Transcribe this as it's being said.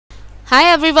Hi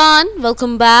everyone,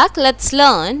 welcome back. Let's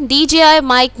learn DJI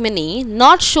Mic Mini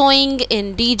not showing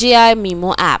in DJI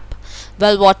Mimo app.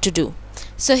 Well, what to do?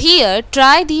 So here,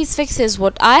 try these fixes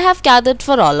what I have gathered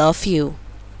for all of you.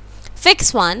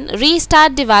 Fix 1.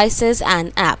 Restart devices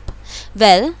and app.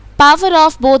 Well, power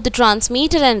off both the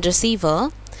transmitter and receiver.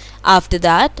 After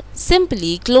that,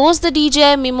 simply close the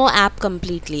DJI Mimo app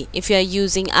completely. If you are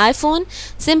using iPhone,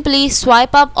 simply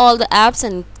swipe up all the apps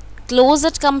and close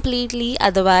it completely.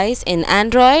 Otherwise, in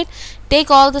Android, take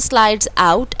all the slides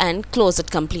out and close it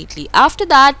completely. After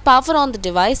that, power on the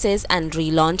devices and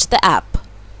relaunch the app.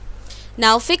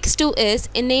 Now fix 2 is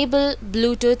enable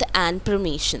Bluetooth and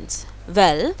permissions.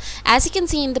 Well, as you can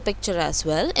see in the picture as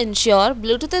well, ensure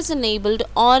Bluetooth is enabled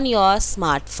on your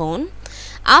smartphone.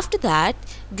 After that,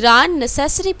 grant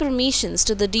necessary permissions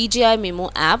to the DJI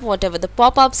Mimo app, whatever the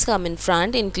pop-ups come in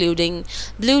front, including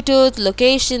Bluetooth,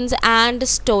 locations and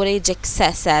storage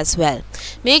access as well.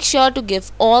 Make sure to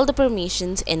give all the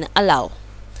permissions in allow.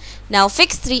 Now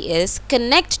fix 3 is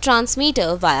connect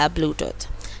transmitter via Bluetooth.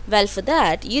 Well, for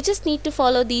that, you just need to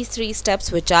follow these 3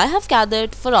 steps which I have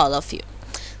gathered for all of you.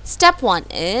 Step 1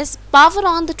 is power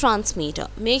on the transmitter.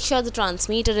 Make sure the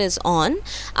transmitter is on.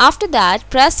 After that,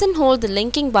 press and hold the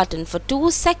linking button for 2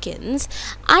 seconds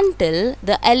until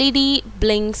the LED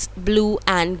blinks blue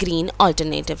and green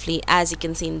alternatively, as you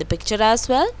can see in the picture as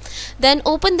well. Then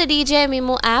open the DJI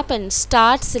Mimo app and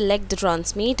select the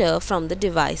transmitter from the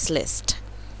device list.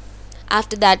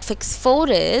 After that, fix 4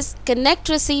 is connect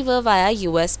receiver via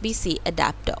USB-C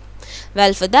adapter.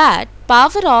 Well, for that,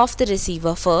 power off the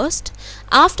receiver first.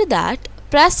 After that,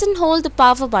 press and hold the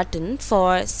power button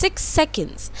for 6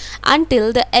 seconds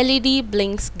until the LED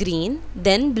blinks green,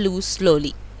 then blue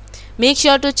slowly. Make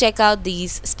sure to check out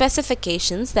these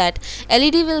specifications that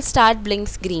LED will start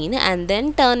blinks green and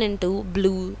then turn into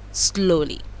blue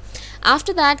slowly.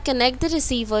 After that, connect the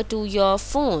receiver to your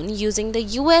phone using the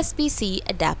USB-C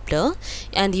adapter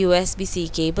and USB-C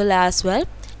cable as well.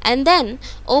 And then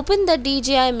open the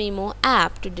DJI Mimo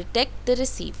app to detect the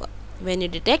receiver. When you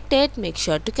detect it, make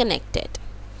sure to connect it.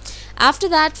 After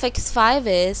that, fix 5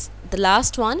 is the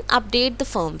last one, update the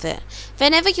firmware.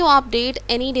 Whenever you update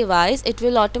any device, it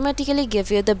will automatically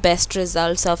give you the best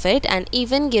results of it and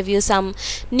even give you some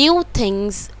new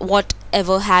things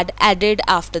whatever had added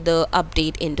after the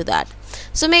update into that.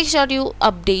 So make sure you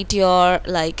update your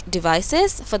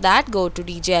devices. For that, go to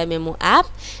DJI Mimo app,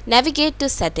 navigate to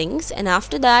settings, and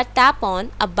after that tap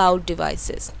on about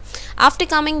devices. After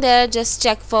coming there, just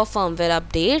check for firmware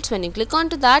updates. When you click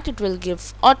onto that, it will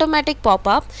give automatic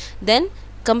pop-up, then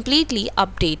completely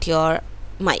update your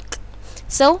mic.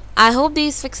 So I hope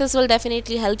these fixes will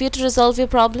definitely help you to resolve your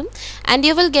problem and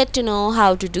you will get to know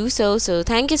how to do so. So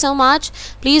thank you so much.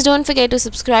 Please don't forget to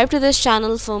subscribe to this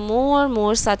channel for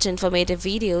more such informative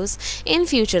videos in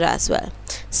future as well.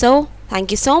 So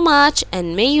thank you so much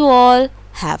and may you all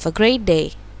have a great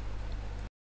day.